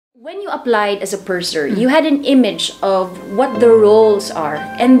When you applied as a purser, you had an image of what the roles are,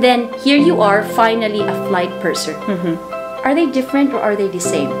 and then here you are, finally a flight purser. Are they different or are they the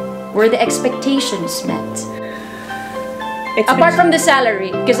same? Were the expectations met? Apart from the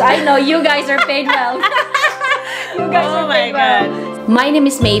salary, because I know you guys are paid well. You guys are paid well. My name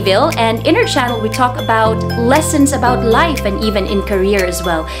is Mae Ville, and in our channel we talk about lessons about life and even in career as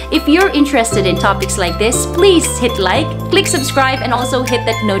well. If you're interested in topics like this, please hit like, click subscribe, and also hit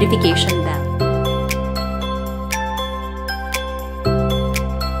that notification bell.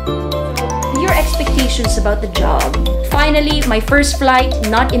 Your expectations about the job. Finally, my first flight,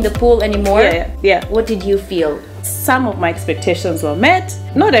 not in the pool anymore. Yeah. What did you feel? Some of my expectations were met.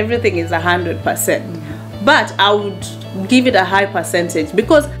 Not everything is 100%, but I would give it a high percentage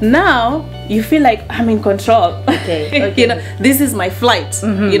because now you feel like I'm in control. Okay. You know, this is my flight.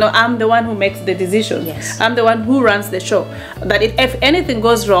 You know, I'm the one who makes the decision. Yes. I'm the one who runs the show. That if anything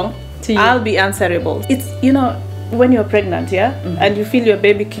goes wrong, I'll be answerable. It's, you know, when you're pregnant, and you feel your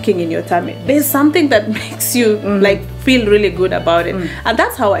baby kicking in your tummy, there's something that makes you like feel really good about it. And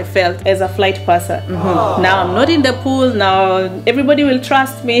that's how I felt as a flight purser. Now I'm not in the pool. Now everybody will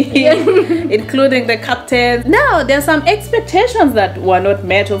trust me, including the captain. Now there's some expectations that were not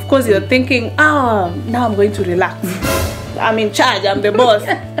met. Of course, you're thinking, now I'm going to relax. I'm in charge, I'm the boss.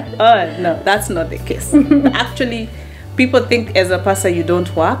 No, that's not the case. Actually, people think as a purser you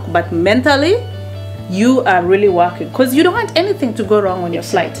don't work, but mentally you are really working because you don't want anything to go wrong on your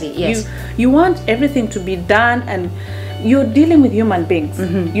flight. Yes. You want everything to be done, and you're dealing with human beings.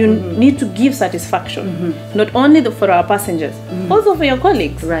 You need to give satisfaction, not only for our passengers, also for your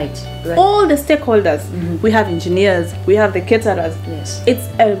colleagues. Right. All the stakeholders. We have engineers, we have the caterers. Yes. It's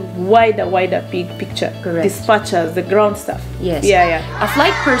a wider big picture. Correct. Dispatchers, the ground staff. Yes. Yeah. A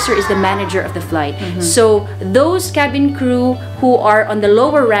flight purser is the manager of the flight. So those cabin crew who are on the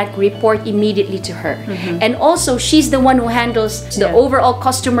lower rank report immediately to her. And also she's the one who handles the overall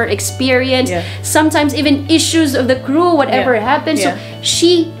customer experience, sometimes even issues of the crew, whatever happens. So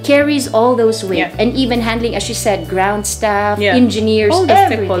she carries all those weight, and even handling, as she said, ground staff, engineers, all the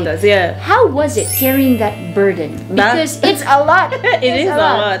stakeholders. How was it carrying that burden? Because it's a lot. It is a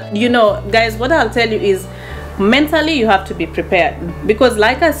lot. You know, guys, what I'll tell you is mentally you have to be prepared, because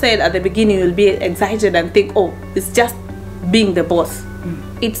like I said at the beginning, you'll be excited and think, oh, it's just being the boss.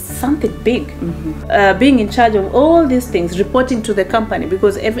 It's something big. Being in charge of all these things, reporting to the company,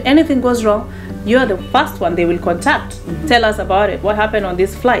 because if anything goes wrong, you're the first one they will contact. Tell us about it. What happened on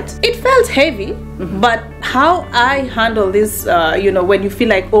this flight? It felt heavy, but how I handle this, you know, when you feel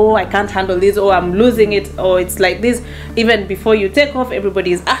like, oh, I can't handle this, or I'm losing it, or it's like this, even before you take off,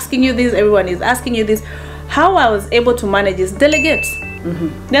 everybody is asking you this, everyone is asking you this. How I was able to manage is delegate.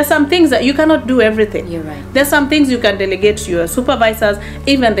 There's some things that you cannot do everything. You're right. There's some things you can delegate to your supervisors,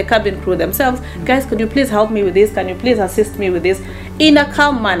 even the cabin crew themselves. Guys, could you please help me with this? Can you please assist me with this? In a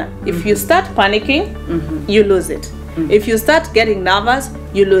calm manner. If you start panicking, you lose it. If you start getting nervous,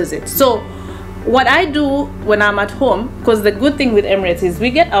 you lose it. So what I do when I'm at home, because the good thing with Emirates is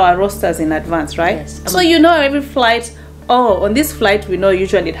we get our rosters in advance, right? Yes. So you know every flight, oh, on this flight we know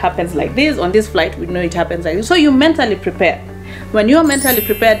usually it happens like this, on this flight we know it happens like this. So you mentally prepare. When you're mentally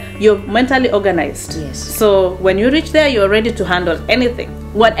prepared, you're mentally organized. Yes. So when you reach there, you're ready to handle anything.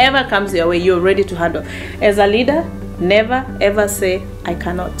 Whatever comes your way, you're ready to handle. As a leader, never ever say, I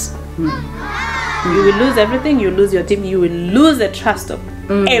cannot. You will lose everything, you lose your team, you will lose the trust of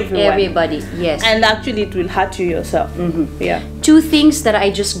everyone. Everybody, yes. And actually it will hurt you yourself. Two things that I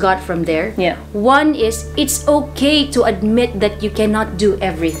just got from there. One is, it's okay to admit that you cannot do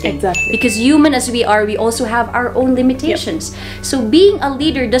everything. Exactly. Because human as we are, we also have our own limitations. So being a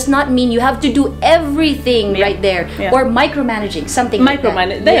leader does not mean you have to do everything right there. Or micromanaging, something like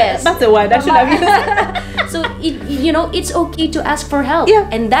that. Yes. That's the word I should have used. So, you know, it's okay to ask for help.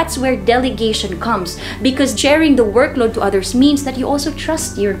 And that's where delegation comes. Because sharing the workload to others means that you also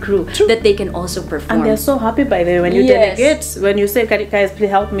trust your crew, that they can also perform. And they're so happy by the way when you delegate, when you say, guys, please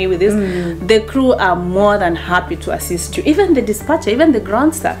help me with this, the crew are more than happy to assist you. Even the dispatcher, even the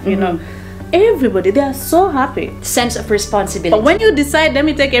ground staff, you know, everybody, they are so happy. Sense of responsibility. But when you decide, let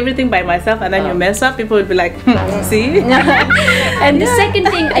me take everything by myself, and then you mess up, people will be like, see? And the second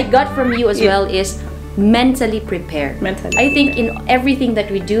thing I got from you as well is mentally prepare. I think in everything that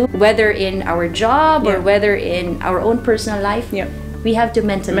we do, whether in our job or whether in our own personal life, we have to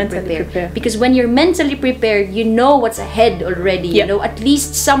mentally prepare. Because when you're mentally prepared, you know what's ahead already. You know, at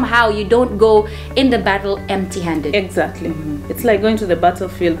least somehow you don't go in the battle empty-handed. Exactly. It's like going to the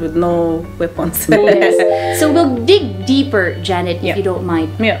battlefield with no weapons. So we'll dig deeper, Janet, if you don't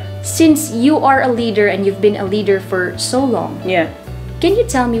mind. Since you are a leader and you've been a leader for so long, Can you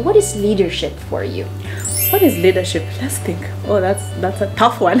tell me, what is leadership for you? What is leadership? Let's think. Oh, that's a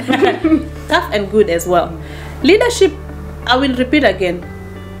tough one. Tough and good as well. Leadership, I will repeat again.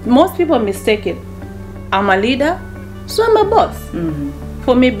 Most people mistake it. I'm a leader, so I'm a boss.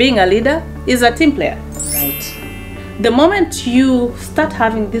 For me, being a leader is a team player. Right. The moment you start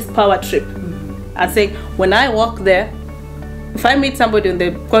having this power trip and saying, when I walk there, if I meet somebody in the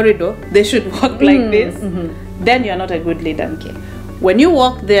corridor, they should walk like this, then you're not a good leader. Okay. When you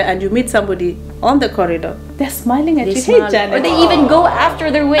walk there and you meet somebody on the corridor, they're smiling at you. Smile. Hey, Janet. Or they even go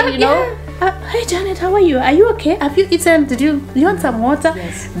after their way, you know? Hey, Janet, how are you? Are you okay? Have you eaten? Do you want some water?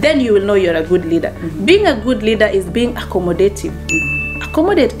 Yes. Then you will know you're a good leader. Being a good leader is being accommodative.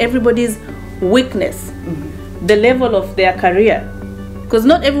 Accommodate everybody's weakness, the level of their career. Because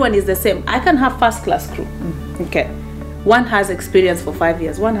not everyone is the same. I can have first class crew. Okay. One has experience for 5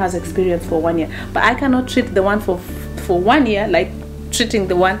 years, one has experience for 1 year. But I cannot treat the one for 1 year like treating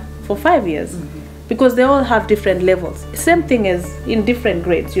the one for 5 years. Because they all have different levels. Same thing as in different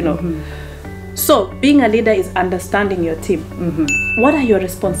grades, you know. So being a leader is understanding your team. What are your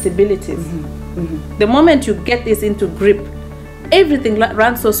responsibilities? The moment you get this into grip, everything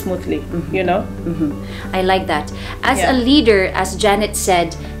runs so smoothly, you know. I like that. As a leader, as Janet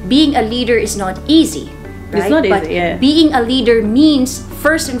said, being a leader is not easy. Right? It's not easy, but being a leader means,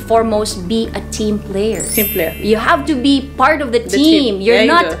 first and foremost, be a team player. Team player. You have to be part of the team. You're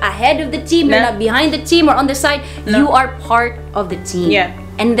not ahead of the team. You're not behind the team or on the side. You are part of the team. Yeah.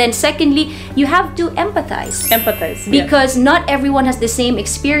 And then secondly, you have to empathize. Empathize. Because not everyone has the same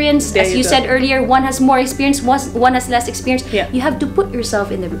experience. As you said earlier, one has more experience, one has less experience. You have to put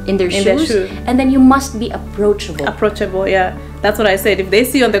yourself in their shoes. And then you must be approachable. Approachable, yeah. That's what I said. If they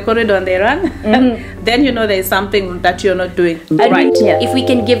see you on the corridor and they run, then you know there is something that you're not doing right. If we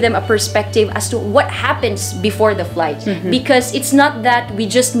can give them a perspective as to what happens before the flight. Because it's not that we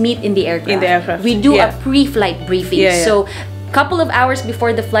just meet in the aircraft. We do a pre-flight briefing. So couple of hours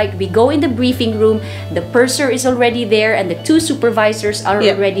before the flight, we go in the briefing room, the purser is already there and the 2 supervisors are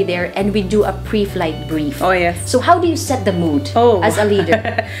already there, and we do a pre-flight brief. Oh yes. So how do you set the mood as a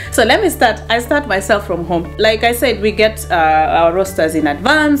leader? So let me start. I start myself from home. Like I said, we get our rosters in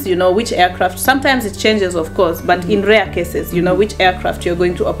advance, you know, which aircraft. Sometimes it changes, of course, but in rare cases, you know, which aircraft you're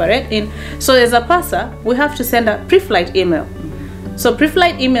going to operate in. So as a purser, we have to send a pre-flight email. So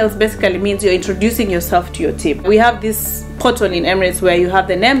pre-flight emails basically means you're introducing yourself to your team. We have this portal in Emirates where you have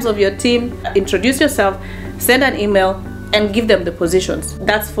the names of your team, introduce yourself, send an email, and give them the positions.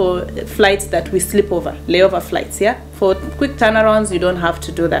 That's for flights that we sleep over, layover flights, yeah? For quick turnarounds, you don't have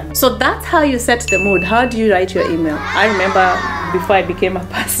to do that. So that's how you set the mood. How do you write your email? I remember before I became a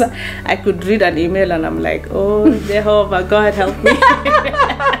purser, I could read an email and I'm like, oh, Jehovah, God help me.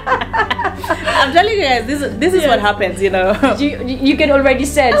 I'm telling you guys, this is what happens, you know. You can already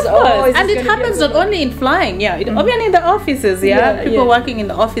sense. And it happens not only in flying, even in the offices, people working in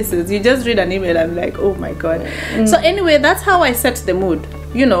the offices. You just read an email, I'm like, oh my God. So anyway, that's how I set the mood.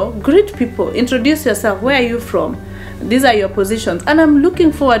 You know, greet people, introduce yourself. Where are you from? These are your positions, and I'm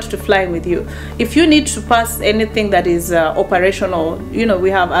looking forward to flying with you. If you need to pass anything that is operational, you know,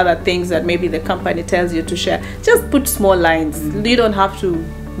 we have other things that maybe the company tells you to share. Just put small lines. You don't have to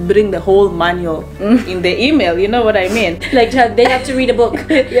bring the whole manual in the email, you know what I mean? Like they have to read a book.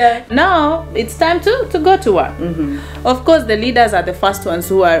 Now it's time to go to work. Of course, the leaders are the first ones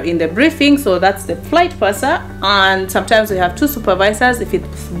who are in the briefing, so that's the flight purser, and sometimes we have 2 supervisors if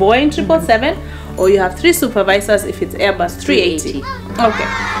it's Boeing 777, or you have 3 supervisors if it's Airbus 380. Okay,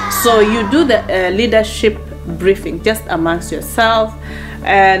 so you do the leadership briefing just amongst yourself,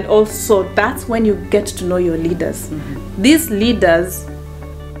 and also that's when you get to know your leaders. These leaders,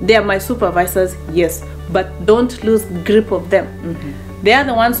 they are my supervisors, yes, but don't lose grip of them. They are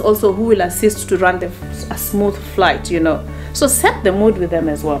the ones also who will assist to run a smooth flight, you know. So set the mood with them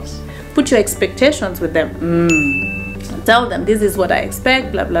as well. Put your expectations with them. Tell them this is what I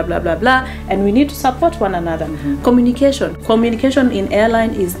expect, blah, blah, blah, blah, blah. And we need to support one another. Communication. Communication in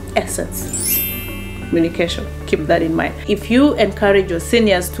airline is essence. Communication. Keep that in mind. If you encourage your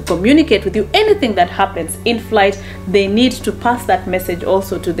seniors to communicate with you, anything that happens in flight, they need to pass that message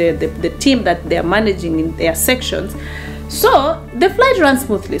also to the team that they are managing in their sections. So the flight runs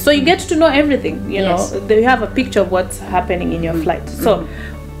smoothly. So you get to know everything, you know. You have a picture of what's happening in your flight. So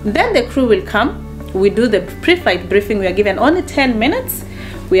then the crew will come. We do the pre-flight briefing. We are given only 10 minutes.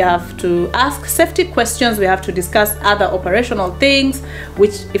 We have to ask safety questions. We have to discuss other operational things,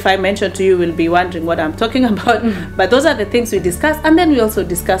 which if I mention to you, will be wondering what I'm talking about. But those are the things we discuss. And then we also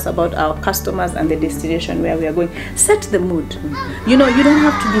discuss about our customers and the destination where we are going. Set the mood. You know, you don't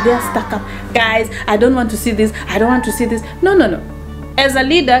have to be there stuck up. Guys, I don't want to see this. I don't want to see this. No, no, no. as a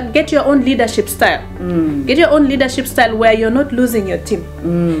leader, get your own leadership style. Get your own leadership style where you're not losing your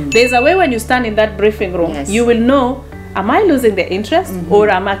team. There's a way when you stand in that briefing room, you will know, am I losing their interest or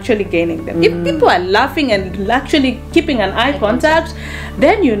am I actually gaining them? If people are laughing and actually keeping an eye contact,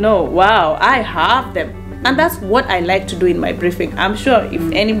 then you know, wow, I have them. And that's what I like to do in my briefing. I'm sure if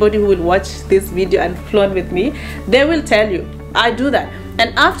anybody who will watch this video and flown with me, they will tell you, I do that.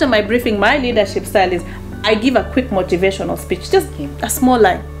 And after my briefing, my leadership style is, I give a quick motivational speech, just a small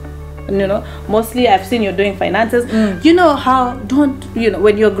line. You know, mostly I've seen you doing finances. You know how,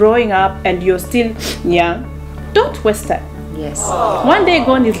 when you're growing up and you're still young, don't waste time. Yes. One day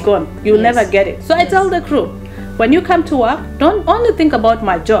gone is gone. You'll never get it. So I tell the crew, when you come to work, don't only think about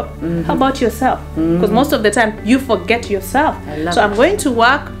my job. How about yourself? Because most of the time you forget yourself. So I'm going to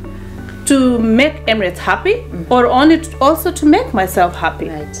work to make Emirates happy, or also to make myself happy.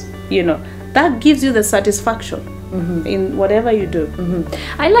 Right. You know, that gives you the satisfaction in whatever you do.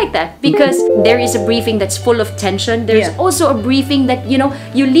 I like that, because there is a briefing that's full of tension. There's also a briefing that, you know,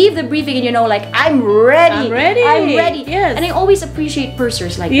 you leave the briefing and you know, like, I'm ready. Yes. And I always appreciate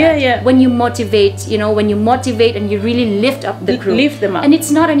pursers like that. When you motivate, you know, when you motivate and you really lift up the crew. Lift them up. And it's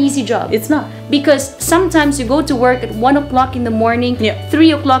not an easy job. It's not. Because sometimes you go to work at 1 o'clock in the morning,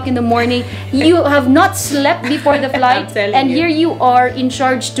 3 o'clock in the morning, you have not slept before the flight, and here you are in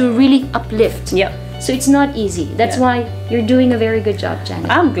charge to really uplift. So it's not easy. That's why you're doing a very good job,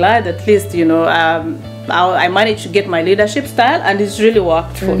 Janet. I'm glad at least, you know, I managed to get my leadership style, and it's really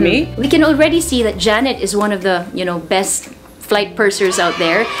worked for me. We can already see that Janet is one of the, you know, best flight pursers out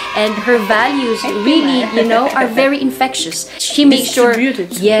there, and her values really, you know, are very infectious. She makes sure,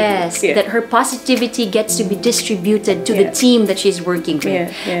 that her positivity gets to be distributed to the team that she's working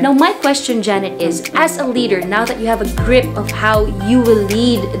with. Now, my question, Janet, is, as a leader, now that you have a grip of how you will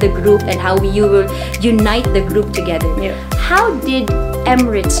lead the group and how you will unite the group together, how did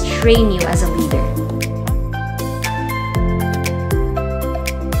Emirates train you as a leader?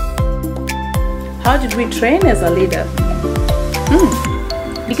 How did we train as a leader?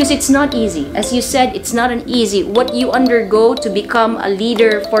 Because it's not easy. As you said, it's not an easy. What you undergo to become a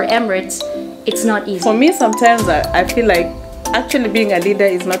leader for Emirates, it's not easy. For me, sometimes I feel like actually being a leader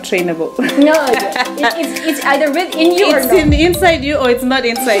is not trainable. No, it's either within you or not. It's inside you or it's not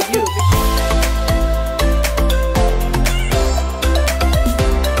inside you.